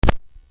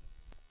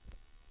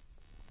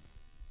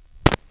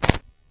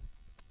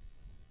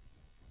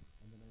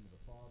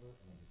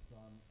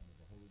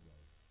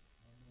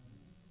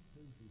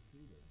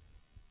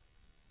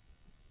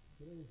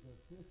is the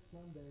fifth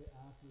Sunday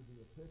after the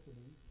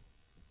Epiphany,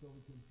 so we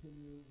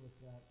continue with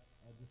that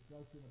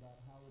discussion about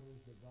how it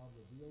is that God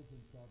reveals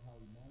himself, how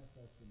he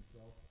manifests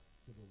himself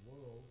to the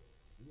world.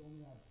 We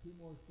only have 2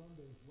 more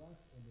Sundays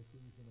left in the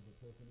season of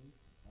Epiphany.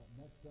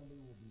 Next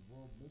Sunday will be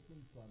World Mission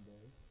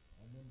Sunday,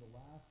 and then the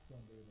last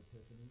Sunday of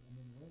Epiphany, and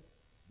then Lent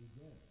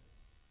begins.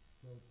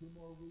 So 2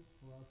 more weeks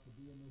for us to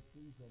be in this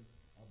season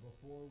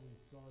before we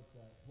start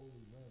that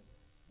Holy Lent.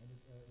 And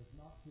it's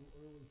not too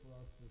early for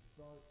us to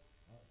start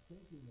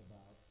thinking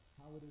about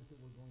how it is that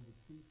we're going to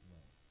keep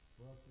Lent,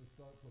 for us to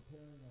start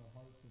preparing our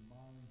hearts and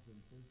minds and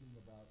thinking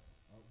about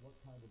what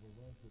kind of a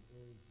Lent it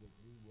is that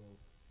we will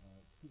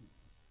keep.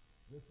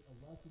 This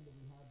lesson that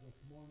we had this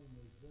morning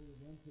is very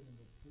Lenten in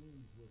its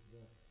themes with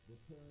the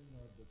tearing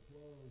of the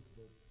clothes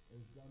that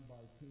is done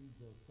by King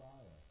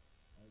Josiah.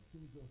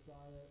 King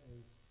Josiah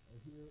is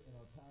here in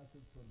our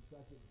passage from 2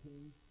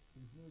 Kings.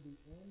 He's near the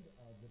end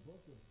of the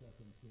book of 2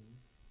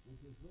 Kings,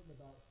 which is written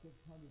about 600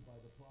 by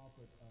the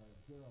prophet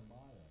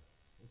Jeremiah.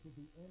 It's at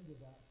the end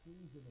of that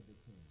season of the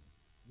king.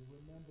 You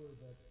remember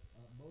that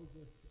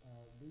Moses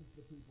leads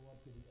the people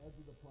up to the edge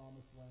of the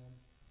promised land.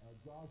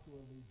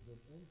 Joshua leads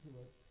them into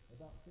it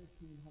about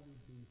 1500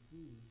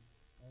 BC,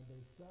 and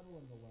they settle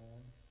in the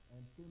land, and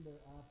soon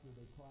thereafter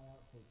they cry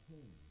out for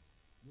kings.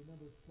 You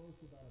remember it's close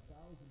to about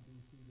 1000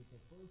 BC that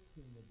the first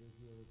king of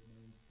Israel is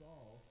named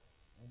Saul,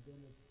 and then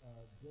it's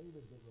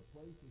David that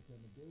replaces him,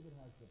 and David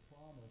has the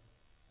promise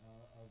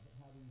of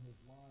having his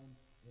line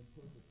in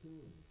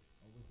perpetuity,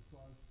 which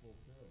Christ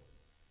fulfilled.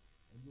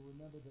 And you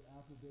remember that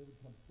after David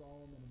comes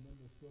Solomon, and then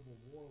the civil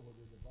war where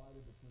they're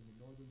divided between the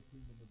northern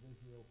kingdom of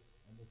Israel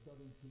and the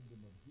southern kingdom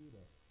of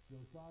Judah.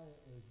 Josiah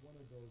is one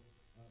of those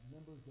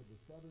members of the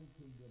southern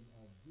kingdom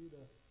of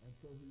Judah, and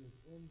so he is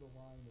in the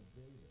line of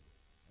David.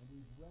 And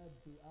we've read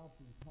throughout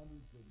these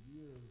hundreds of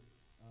years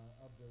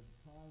of the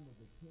time of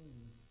the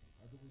kings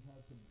that we've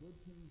had some good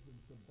kings and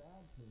some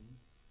bad kings.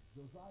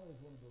 Josiah is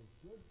one of those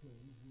good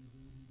kings. We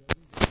read he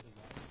doesn't go to the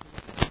right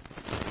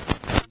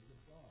ways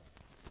of God.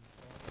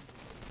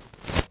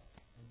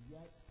 And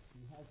yet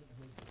he hasn't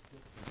heard the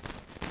scriptures.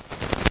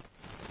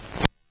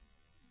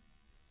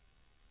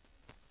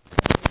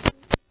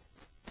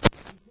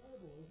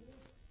 Incredible, isn't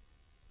it?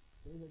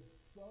 They had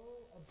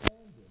so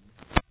abandoned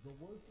the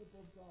worship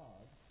of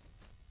God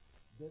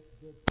that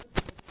the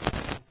temple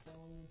itself is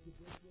falling into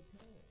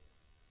disrepair.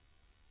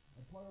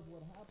 And part of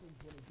what happens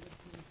when a good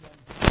king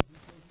comes in, he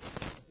says,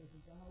 this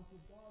is the house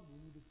of God.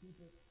 We need to keep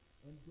it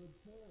in good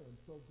care. And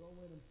so go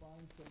in and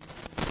find some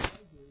money and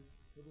treasures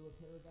for the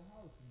repair of the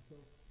house. And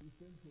so he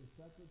sends his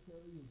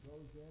secretary who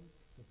goes in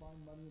to find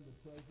money in the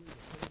treasury,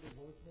 to pay the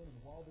workmen, and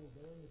while they're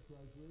there in the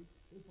treasury,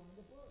 they find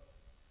a book.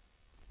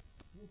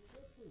 The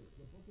scriptures,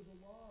 the book of the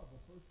law, the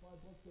first 5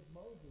 books of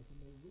Moses, and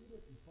they read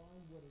it and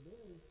find what it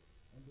is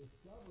and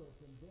discover it,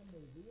 and then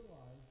they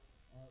realize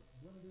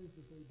what it is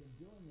that they've been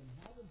doing and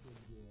haven't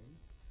been doing.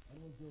 And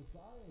when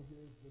Josiah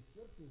hears the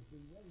scriptures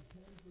being read, he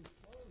tears his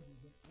clothes.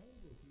 He's in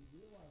anguish. He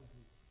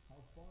realizes how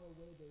far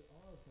away they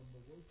are from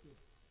the worship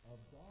of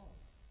God.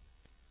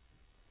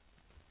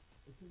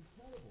 It's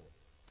incredible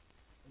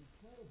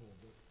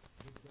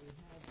that they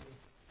have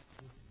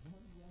this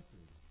one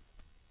record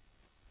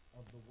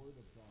of the Word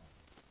of God.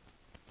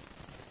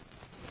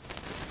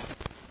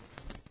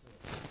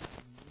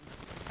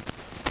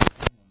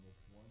 On this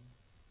one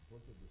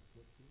book of the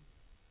Scriptures.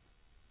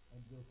 And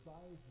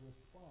Josiah's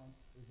response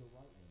is a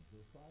right one.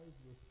 Josiah's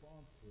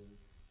response is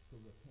to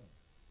repent.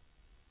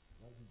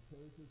 Right? He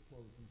tears his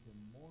clothes. He's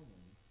in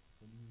mourning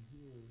when he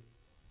hears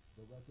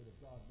the record of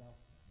God. Now,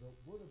 the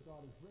Word of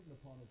God is written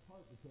upon his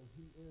heart because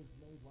he is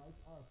made like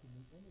us in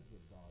the image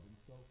of God. And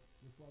so,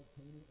 just like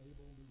Cain and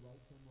Abel knew right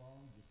from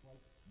wrong, just like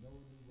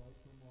Noah knew right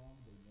from wrong,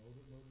 they know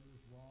that murder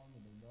is wrong,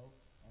 and they know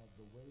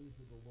the ways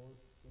of the Lord.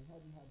 They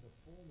hadn't had the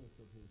fullness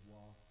of his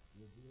law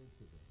revealed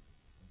to them.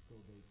 And so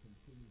they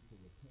continue to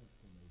repent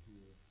when they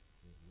hear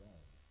his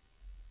read.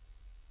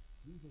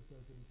 Jesus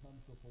says that he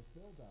comes to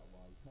fulfill that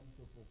law. He comes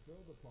to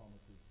fulfill the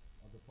promises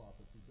of the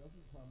prophets. He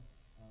doesn't come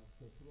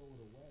to throw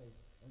it away.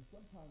 And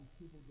sometimes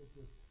people get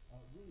this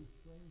really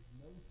strange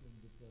notion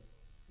that the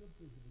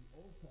scriptures of the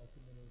Old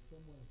Testament are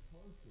somewhat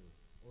harsher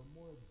or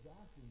more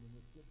exacting than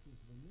the scriptures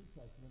of the New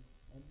Testament.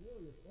 And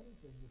really, if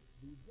anything, it's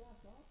the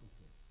exact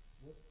opposite.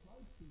 What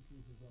Christ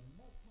teaches is a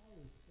much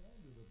higher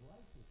standard of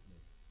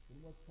righteousness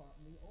than what's taught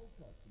in the Old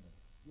Testament.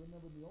 You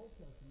remember in the Old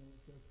Testament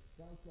it says,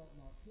 thou shalt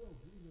not kill.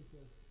 Jesus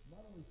says,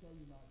 not only shall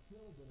you not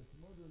kill, but it's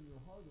murder in your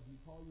heart if you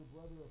call your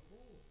brother a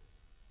fool.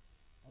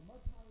 A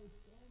much higher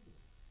standard.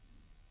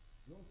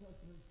 The Old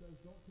Testament says,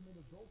 don't commit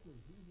adultery.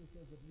 Jesus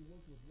says, if you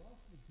look with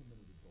lust, you've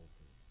committed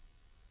adultery.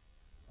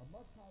 A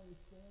much higher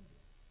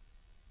standard.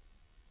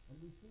 And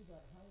we see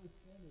that higher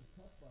standard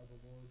kept by the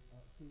Lord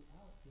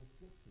throughout the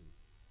Scriptures.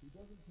 He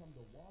doesn't come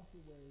to wash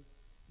away,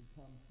 he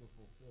comes to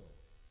fulfill.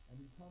 And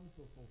he comes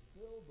to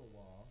fulfill the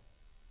law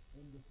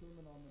in the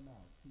Sermon on the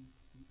Mount. He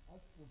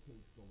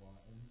explicates the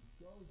law, and he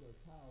shows us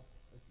how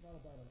it's not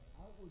about an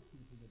outward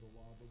keeping of the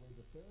law the way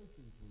the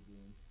Pharisees were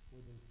doing,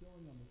 where they're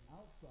showing on the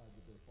outside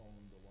that they're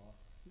following the law.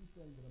 He's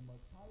saying that a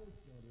much higher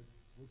standard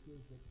which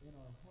is that in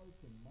our hearts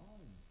and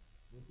minds,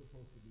 we're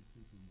supposed to be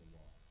keeping the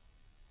law.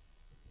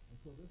 And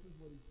so this is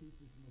what he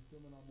teaches in the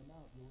Sermon on the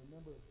Mount. You'll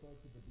remember it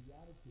starts with the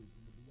Beatitudes,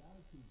 and the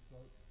Beatitudes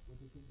start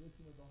with the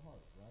condition of the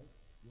heart, right?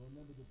 You'll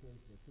remember that there's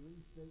the three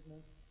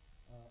statements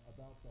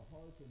about the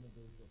heart, and then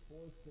there's the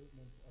four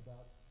statements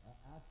about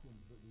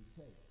actions that we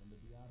take in the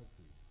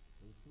Beatitudes.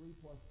 There's 3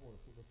 plus 4.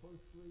 So the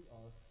first three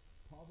are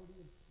poverty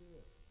of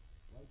spirit,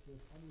 right? This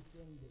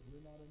understanding that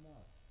we're not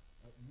enough.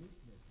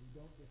 Meekness, we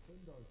don't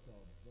defend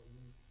ourselves, but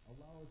we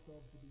allow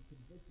ourselves to be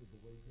convicted the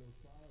way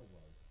Josiah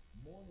was.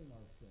 Mourning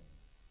our sin,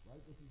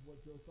 right? This is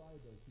what Josiah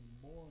does. He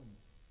mourns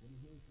when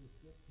he hears the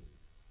scriptures.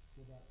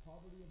 So that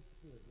poverty of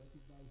spirit,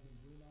 recognizing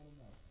we're not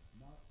enough,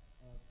 not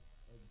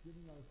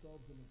giving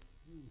ourselves an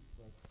excuse,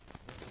 but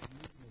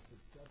meekness,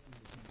 accepting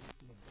the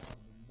condition of God,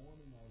 and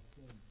mourning our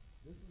sin.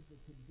 This is the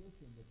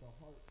condition that the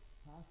heart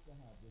has to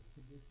have, this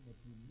condition of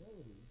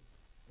humility,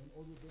 in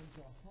order then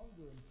to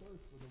hunger and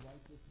thirst for the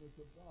righteousness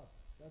of God.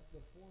 That's the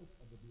fourth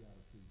of the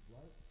Beatitudes,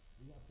 right?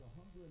 We have to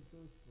hunger and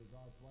thirst for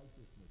God's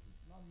righteousness.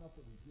 It's not enough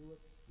that we do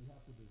it, we have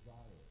to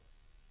desire it.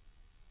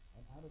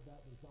 And out of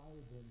that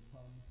desire then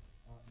comes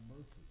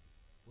mercy.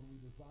 When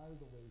we desire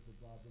the ways of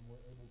God, then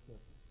we're able to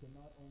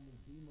not only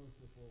be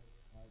merciful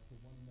to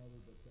one another,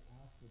 but to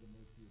ask for the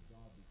mercy of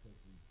God because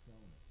we've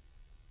shown it.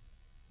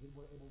 Then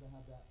we're able to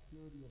have that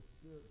purity of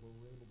spirit where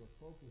we're able to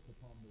focus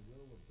upon the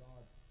will of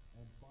God,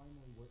 and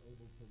finally we're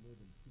able to live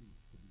in peace,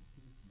 to be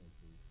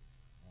peacemakers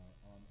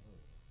on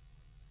earth.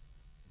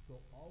 And so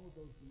all of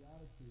those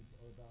Beatitudes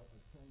are about a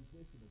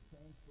transition, a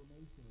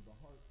transformation of the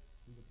heart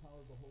through the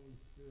power of the Holy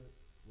Spirit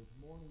with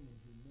mourning and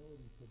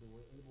humility so that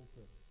we're able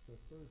to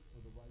thirst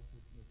for the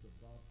righteousness of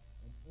God.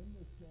 And in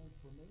this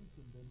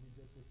transformation, then, we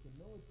get the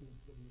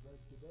similitudes that we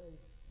read today,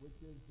 which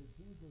is that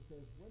Jesus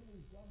says, when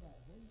we've done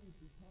that, when we've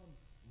become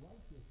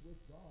righteous with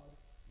God,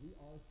 we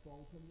are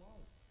salt and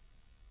light.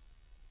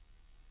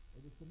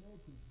 Or the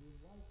similitudes,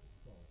 we're like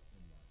salt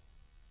and light.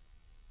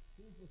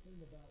 Here's the thing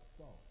about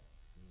salt.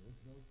 There is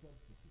no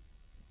substitute.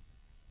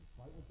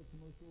 Despite what the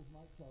commercials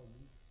might tell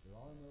you, there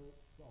are no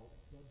salt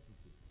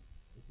substitutes.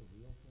 It's a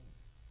real thing.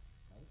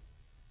 Right?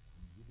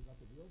 You either got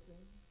the real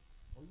thing,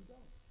 or you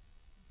don't.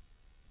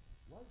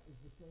 Light is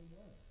the same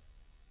way.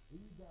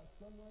 Either you got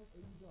sunlight or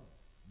you don't.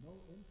 No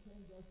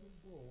incandescent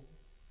bulb,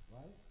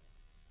 right,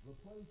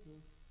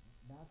 replaces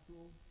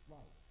natural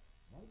light.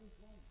 Light is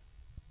light.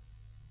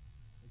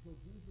 And so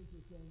Jesus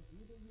is saying,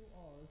 either you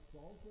are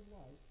salt and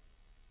light,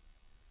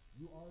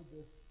 you are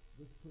this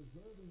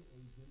preserving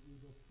agent,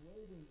 you're this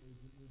flavoring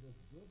agent, you're this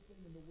good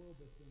thing in the world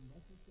that's been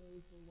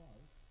necessary for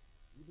life.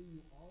 Either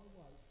you are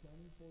light,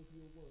 shining forth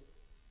your work,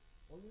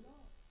 or you're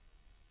not.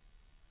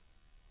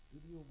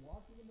 Either you're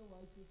walking in the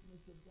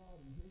righteousness of God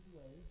in his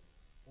way,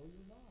 or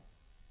you're not.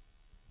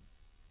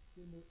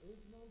 Then there is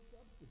no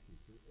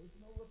substitute. There is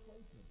no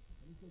replacement.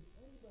 And he says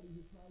anybody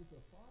who tries to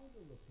find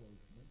a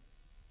replacement,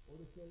 or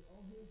to say,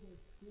 oh,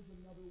 here's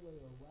another way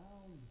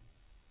around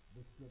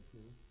the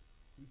scriptures,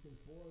 he says,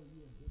 boy, are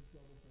you in big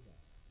trouble for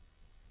that.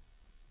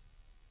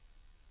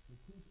 To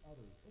teach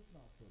others, it's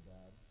not so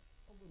bad.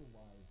 A little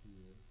lie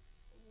here,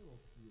 a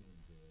little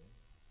stealing there.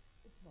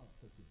 It's not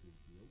such a big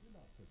deal. You're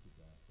not such a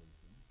bad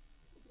person.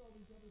 Look at all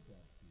these other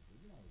bad people.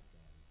 You're not as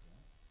bad as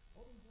that.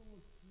 All these little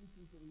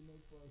excuses that we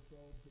make for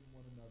ourselves and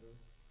one another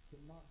to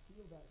not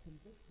feel that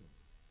conviction.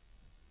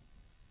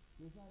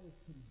 Josiah is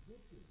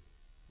convicted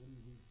when he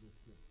reads the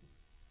scripture.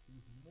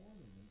 He's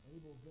mourning and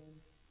able then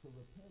to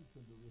repent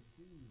and to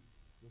receive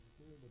the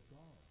Spirit of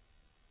God.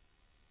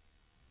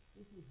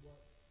 This is what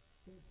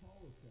St.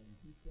 Paul is saying.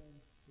 He's saying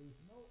there's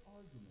no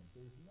argument,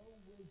 there's no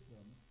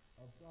wisdom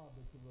of God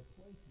that's a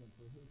replacement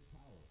for his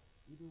power.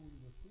 Either we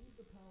receive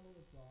the power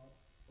of God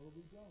or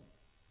we don't.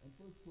 In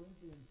 1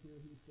 Corinthians here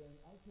he's saying,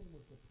 I came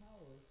with the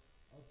power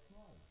of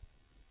Christ.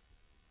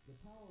 The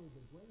power of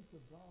the grace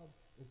of God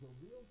is a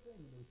real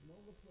thing. There's no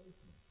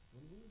replacement.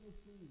 When we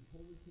receive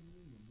Holy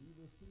Communion, we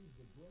receive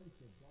the grace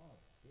of God.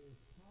 There is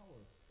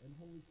power in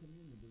Holy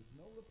Communion. There's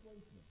no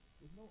replacement.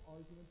 There's no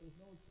argument. There's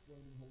no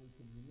explaining Holy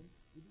Communion.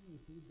 Either you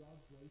receive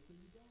God's grace or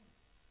you don't.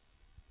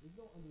 There's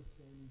no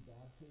understanding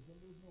baptism.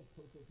 There's no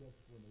perfect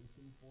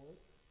explanation for it.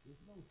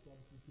 There's no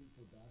substitute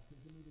for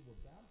baptism. Either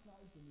we're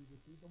baptized and we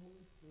receive the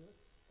Holy Spirit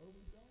or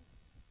we don't.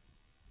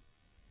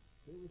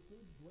 They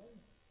received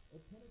grace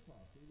at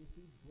Pentecost. They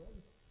received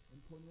grace in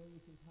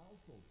Cornelius'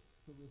 household.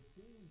 To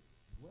receive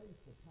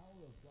grace, the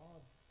power of God,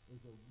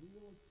 is a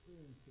real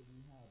experience that we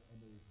have, and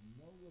there's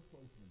no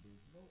replacement.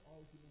 There's no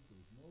argument.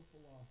 There's no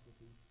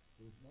philosophy.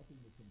 There's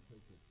nothing that can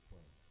take its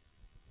place.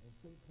 And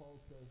St.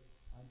 Paul says,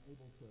 I'm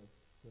able to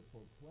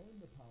proclaim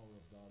the power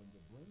of God and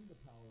to bring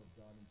the power of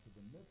God into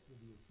the midst of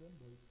the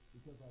assembly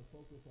because I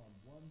focus on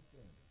one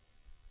thing.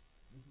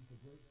 This is the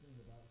great thing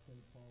about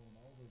St. Paul and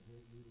all the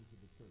great leaders of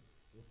the church.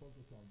 They're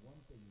focused on one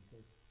thing. He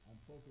says, I'm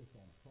focused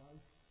on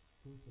Christ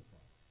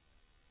crucified.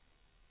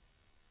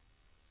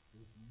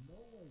 There's no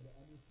way to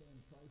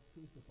understand Christ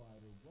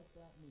crucified or what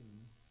that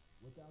means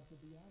without the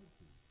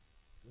Beatitudes,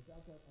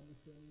 without that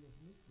understanding of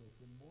meekness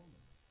and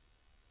mourning.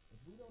 If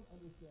we don't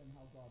understand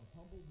how God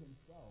humbled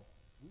himself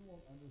we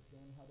won't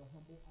understand how to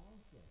humble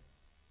ourselves.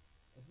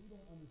 If we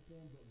don't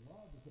understand that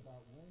love is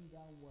about laying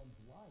down one's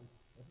life,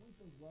 if we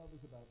think love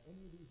is about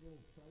any of these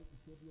little trite and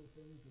trivial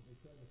things that they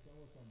try to sell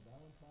us on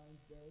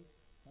Valentine's Day,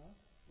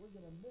 we're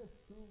going to miss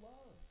true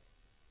love.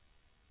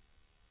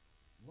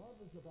 Love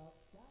is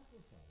about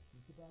sacrifice.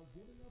 It's about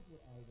giving up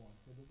what I want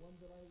for the one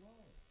that I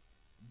love.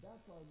 And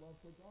that's our love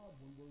for God,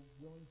 when we're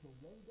willing to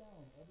lay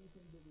down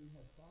everything that we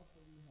had thought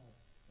that we had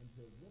and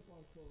to rip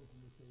our clothes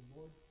and to say,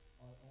 Lord,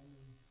 I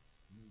only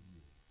need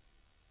you.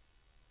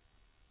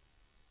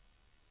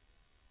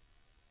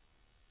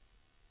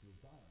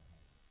 Desire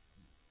has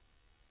peace.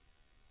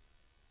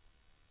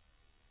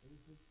 It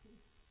is the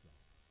priest's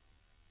job.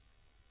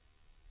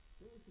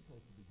 They were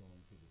supposed to be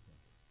going to the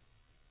temple.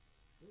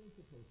 They were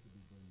supposed to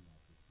be bringing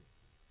out the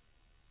scriptures.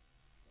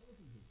 That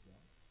wasn't his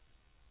job.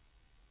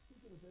 He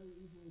could have very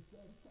easily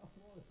said, oh,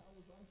 Lord, how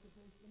was I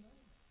supposed to know?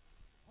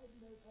 I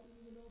didn't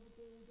even know that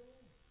they were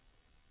there.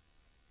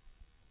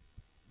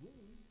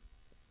 We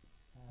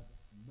have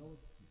no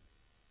excuse.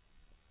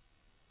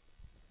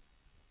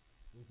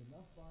 There's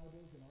enough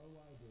Bibles in our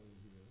library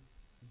here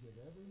to give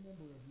every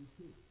member of you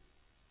two.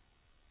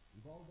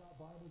 You've all got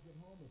Bibles at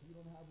home. If you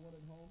don't have one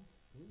at home,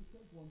 please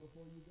take one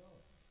before you go.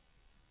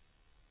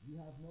 You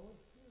have no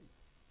excuse.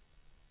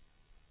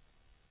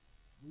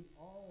 We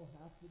all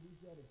have to be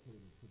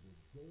dedicated to the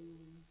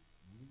daily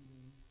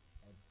reading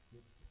of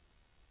Scripture.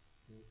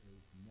 There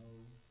is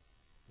no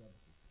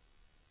substitute.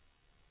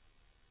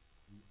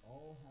 We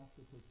all have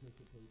to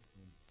participate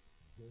in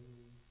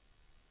daily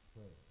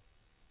prayer.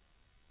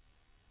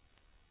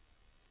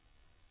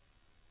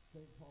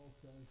 St. Paul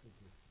says that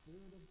the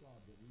Spirit of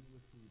God that we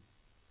receive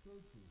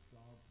searches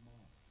God's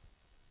mind.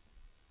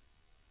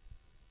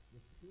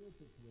 The Spirit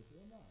that's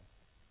within us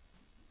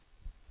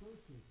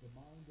searches the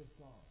mind of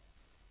God.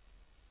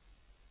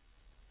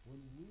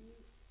 When we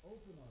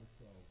open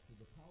ourselves to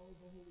the power of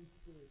the Holy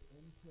Spirit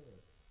in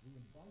prayer, we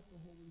invite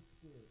the Holy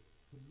Spirit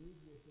to move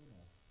within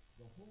us.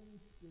 The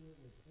Holy Spirit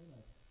within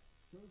us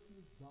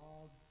searches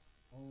God's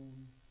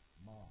own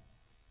mind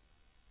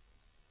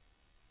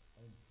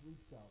and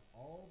sweeps out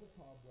all the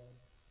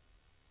cobwebs,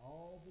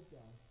 all the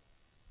dust,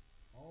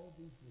 all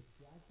these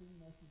distracting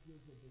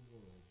messages of the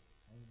world,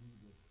 and we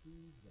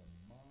receive the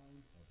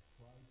mind of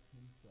Christ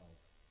himself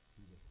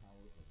through the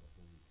power of the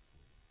Holy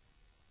Spirit.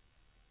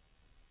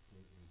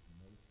 There is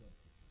no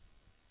substitute.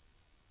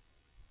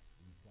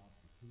 We've got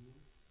the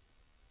tools.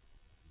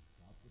 We've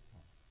got the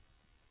time.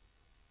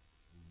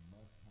 We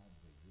must have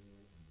the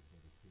will and the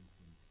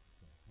dedication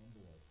to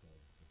humble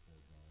ourselves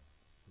before God,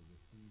 to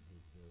receive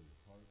his very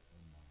heart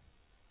and mind,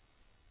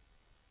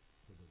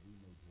 so that we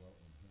may dwell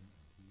in